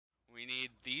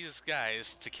need these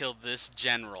guys to kill this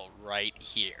general right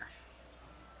here.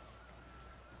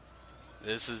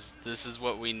 This is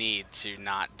what we need to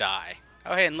not die.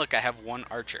 Oh hey, and look, I have one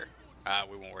archer.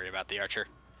 We won't worry about the archer.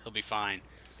 He'll be fine.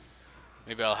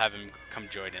 Maybe I'll have him come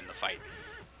join in the fight.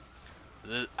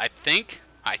 I think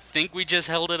we just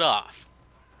held it off.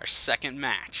 Our second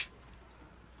match.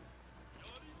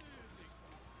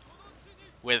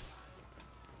 With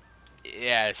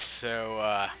yeah, so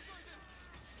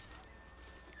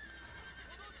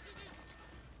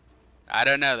I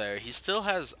don't know though. He still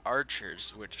has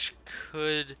archers, which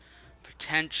could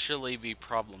potentially be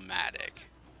problematic.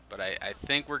 But I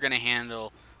think we're gonna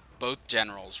handle both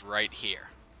generals right here.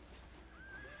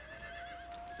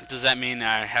 Does that mean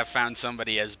I have found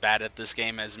somebody as bad at this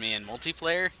game as me in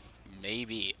multiplayer?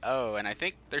 Maybe. Oh, and I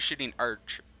think they're shooting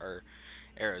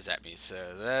arrows at me,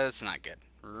 so that's not good.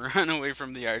 Run away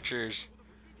from the archers.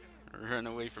 Run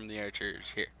away from the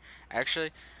archers. Here.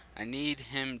 Actually, I need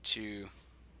him to...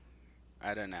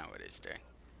 I don't know what he's doing.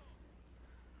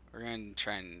 We're going to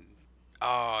try and...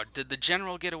 Oh, did the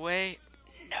general get away?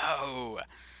 No!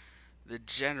 The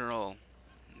general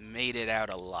made it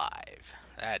out alive.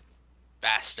 That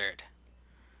bastard.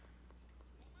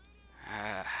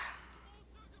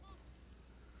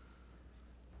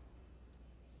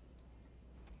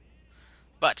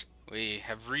 But we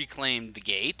have reclaimed the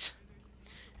gate,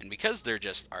 and because they're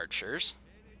just archers,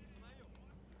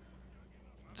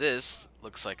 this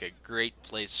looks like a great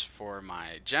place for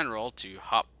my general to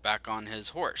hop back on his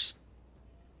horse.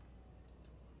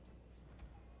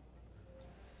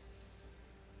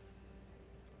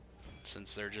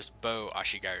 Since they're just bow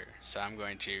ashigaru, so I'm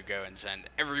going to go and send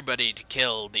everybody to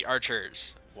kill the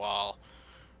archers while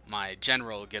my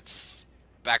general gets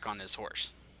back on his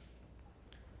horse.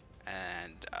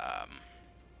 And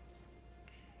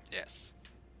yes,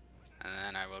 and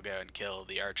then I will go and kill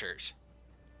the archers.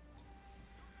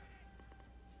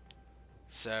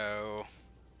 So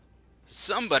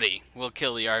somebody will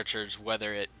kill the archers,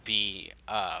 whether it be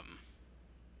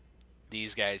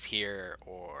these guys here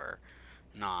or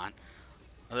not.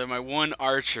 Although my one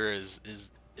archer is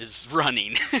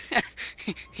running.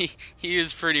 he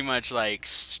is pretty much like,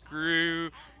 screw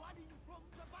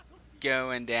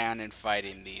going down and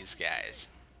fighting these guys.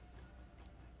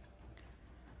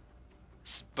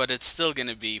 But it's still going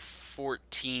to be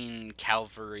 14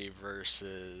 cavalry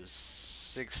versus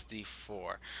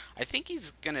 64. I think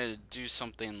he's going to do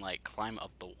something like climb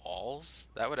up the walls.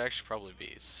 That would actually probably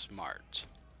be smart.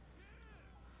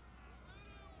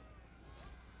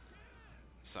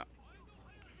 So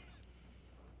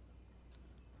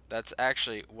that's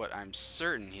actually what I'm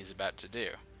certain he's about to do.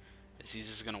 Is he's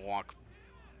just going to walk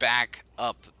back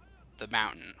up the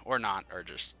mountain, or not, or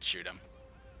just shoot him.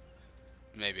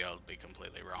 Maybe I'll be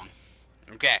completely wrong.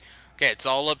 Okay, it's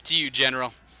all up to you,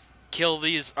 General. Kill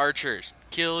these archers.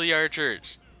 Kill the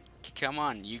archers. Come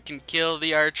on, you can kill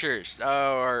the archers.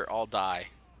 Oh, or I'll die.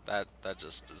 That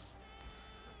just is...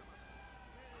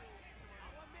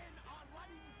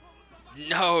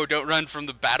 No, don't run from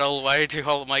the battle. Why do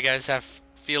all of my guys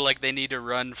feel like they need to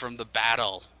run from the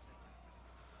battle?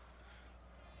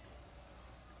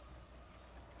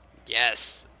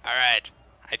 Yes. Alright.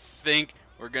 I think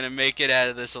we're gonna make it out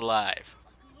of this alive.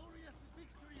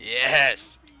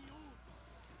 Yes.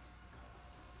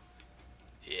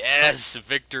 Yes,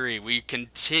 victory. We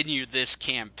continue this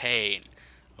campaign.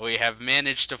 We have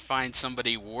managed to find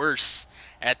somebody worse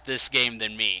at this game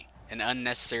than me. An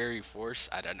unnecessary force?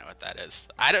 I don't know what that is.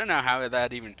 I don't know how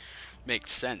that even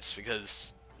makes sense,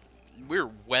 because we're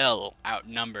well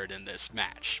outnumbered in this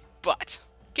match. But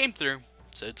came through,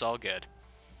 so it's all good.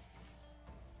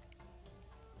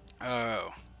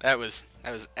 Oh, that was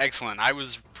excellent. I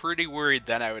was pretty worried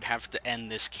that I would have to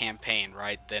end this campaign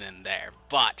right then and there.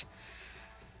 But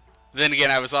then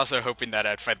again, I was also hoping that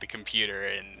I'd fight the computer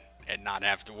and not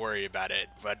have to worry about it.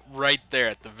 But right there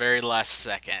at the very last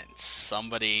second,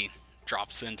 somebody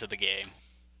drops into the game.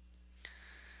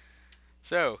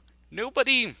 So,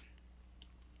 nobody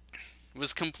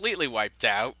was completely wiped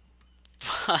out,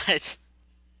 but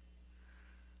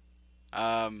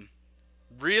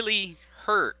really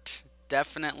hurt.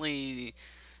 Definitely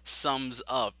sums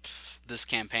up this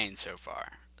campaign so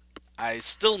far. I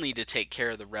still need to take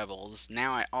care of the rebels.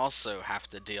 Now I also have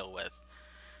to deal with...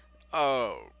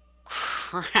 Oh,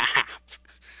 crap.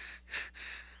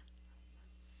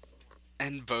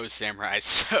 And bow samurai.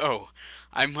 So,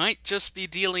 I might just be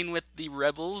dealing with the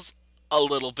rebels a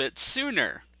little bit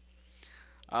sooner.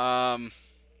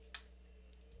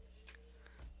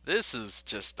 This is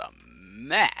just a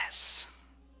mess.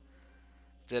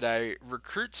 Did I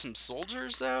recruit some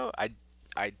soldiers though?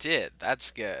 I did. That's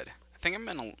good. I think I'm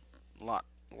gonna a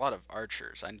lot of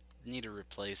archers. I need to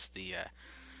replace the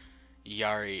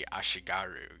Yari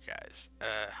Ashigaru guys.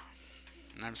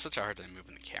 And I'm such a hard time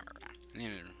moving the camera around. I need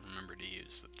to remember to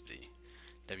use the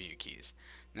W keys.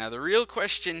 Now the real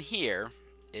question here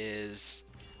is,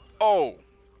 oh,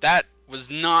 that was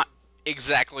not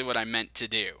exactly what I meant to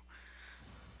do.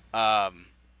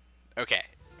 Okay,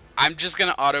 I'm just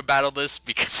gonna auto battle this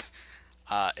because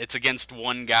it's against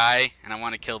one guy and I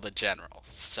want to kill the general.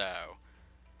 So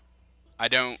I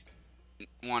don't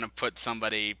want to put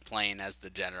somebody playing as the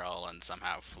general and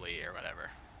somehow flee or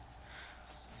whatever.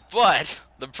 But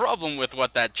the problem with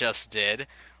what that just did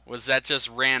was that just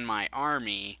ran my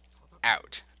army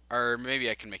out. Or maybe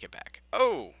I can make it back.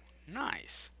 Oh,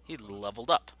 nice. He leveled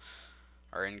up.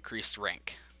 Or increased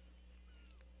rank.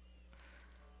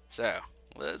 So,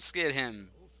 let's get him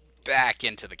back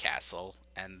into the castle.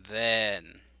 And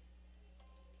then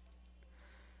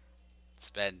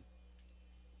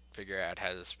figure out how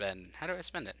to spend. How do I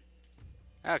spend it?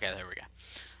 Okay, there we go.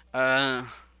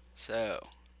 So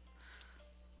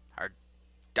our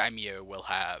daimyo will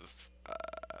have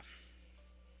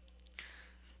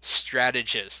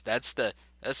strategist. That's the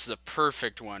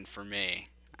perfect one for me.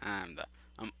 I'm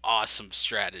awesome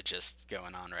strategist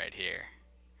going on right here.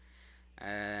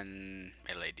 And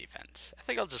melee defense. I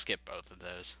think I'll just get both of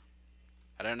those.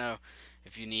 I don't know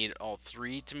if you need all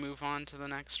three to move on to the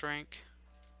next rank.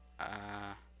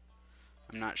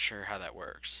 I'm not sure how that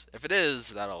works. If it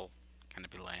is, that'll kind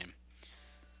of be lame.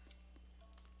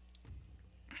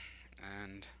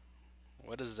 And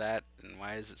what is that? And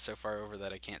why is it so far over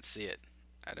that I can't see it?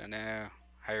 I don't know.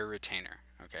 Hire retainer.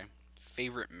 Okay.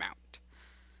 Favorite mount.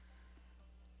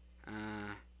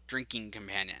 Drinking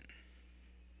companion.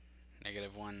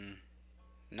 -1.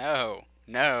 No.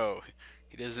 No.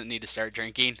 He doesn't need to start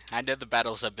drinking. I know the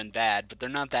battles have been bad, but they're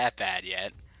not that bad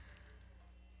yet.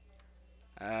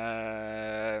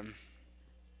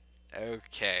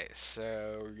 Okay,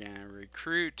 so we're gonna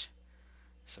recruit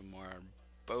some more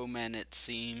bowmen, it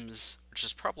seems, which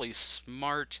is probably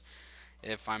smart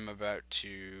if I'm about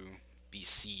to be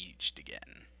sieged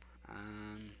again.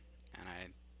 And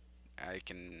I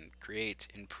can create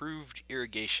improved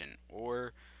irrigation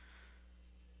or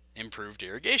improved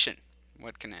irrigation.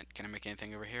 What can I make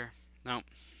anything over here? No.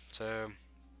 So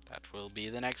that will be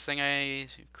the next thing I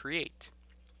create.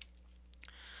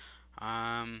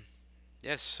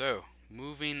 Yes, so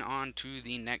moving on to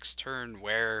the next turn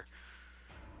where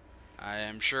I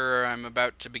am sure I'm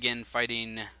about to begin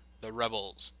fighting the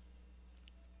rebels.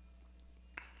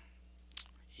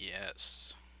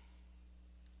 Yes.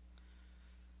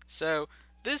 So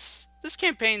this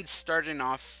campaign's starting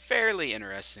off fairly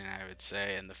interesting, I would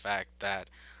say, in the fact that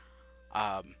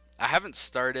I haven't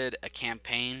started a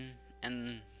campaign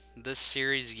in this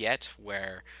series yet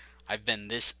where I've been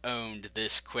this owned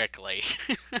this quickly.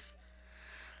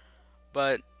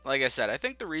 But like I said, I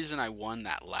think the reason I won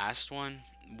that last one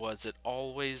was it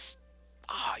always...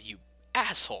 Ah, you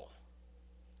asshole.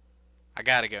 I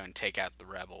gotta go and take out the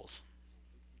rebels.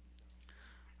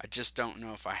 I just don't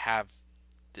know if I have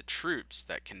the troops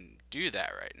that can do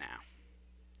that right now.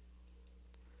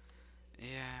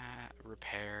 Yeah,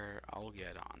 repair. I'll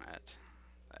get on it.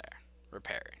 There.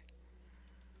 Repairing.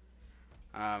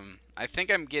 I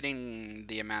think I'm getting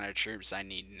the amount of troops I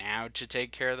need now to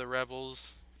take care of the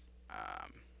rebels.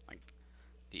 Like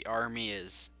the army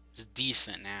is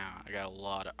decent now. I got a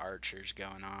lot of archers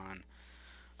going on.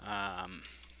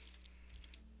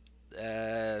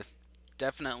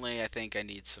 Definitely I think I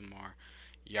need some more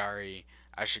Yari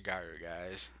Ashigaru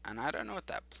guys. And I don't know what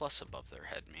that plus above their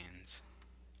head means.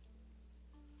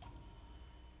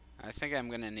 I think I'm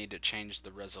going to need to change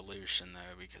the resolution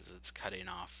though because it's cutting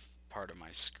off part of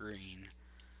my screen.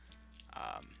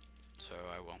 So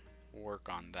I will work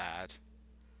on that.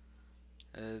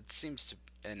 It seems to...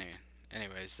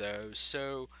 Anyways though,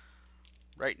 so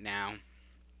right now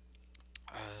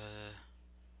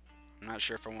I'm not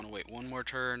sure if I want to wait one more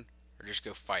turn or just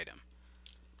go fight him.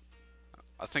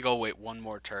 I think I'll wait one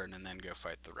more turn and then go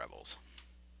fight the rebels.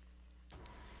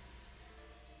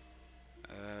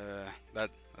 That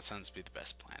sounds to be the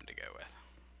best plan to go with.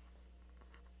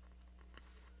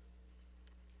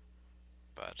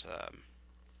 But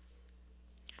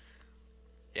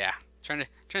yeah, trying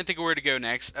to think of where to go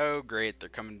next. Oh great, they're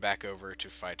coming back over to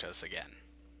fight us again.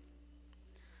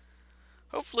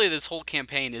 Hopefully this whole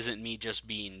campaign isn't me just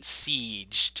being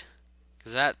sieged,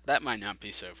 because that might not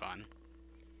be so fun.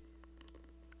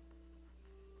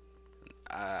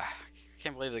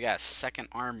 Can't believe they got a second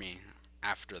army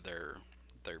after their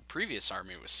previous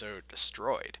army was so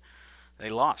destroyed. They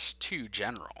lost 2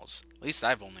 generals. At least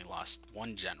I've only lost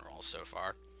 1 general so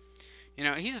far. You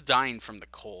know, he's dying from the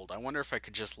cold. I wonder if I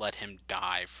could just let him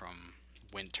die from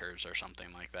winters or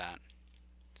something like that.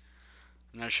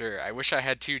 I'm not sure. I wish I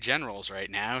had two generals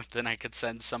right now. Then I could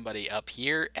send somebody up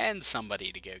here and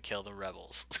somebody to go kill the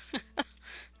rebels.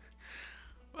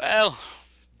 Well,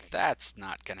 that's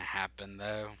not gonna happen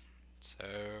though. So,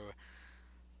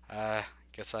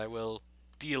 guess I will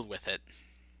deal with it.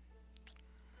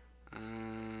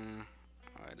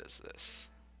 What is this?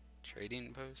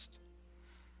 Trading post?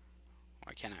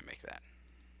 Why can't I make that?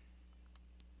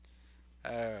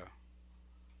 Oh.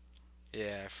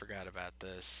 Yeah, I forgot about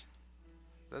this.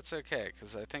 That's okay,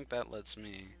 because I think that lets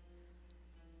me...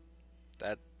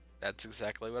 That's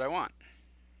exactly what I want.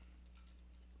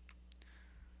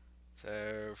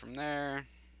 So, from there,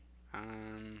 I'll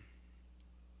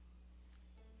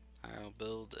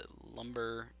build a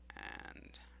lumber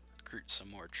and recruit some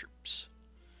more troops.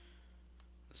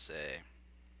 Let's say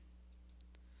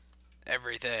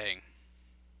everything.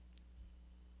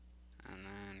 And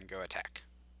then go attack.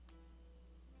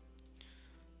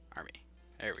 Army.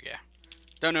 There we go.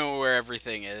 Don't know where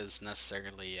everything is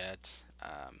necessarily yet.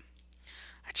 I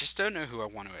just don't know who I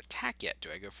want to attack yet. Do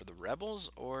I go for the rebels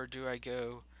or do I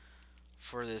go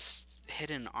for this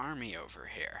hidden army over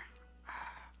here?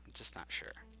 I'm just not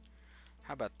sure.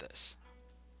 How about this?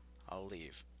 I'll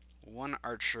leave one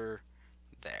archer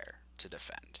there to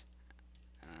defend.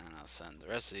 And then I'll send the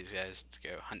rest of these guys to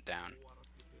go hunt down.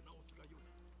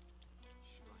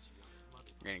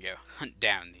 We're gonna go hunt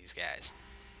down these guys.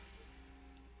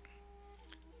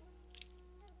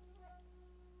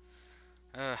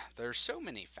 There are so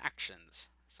many factions.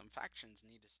 Some factions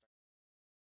need to start.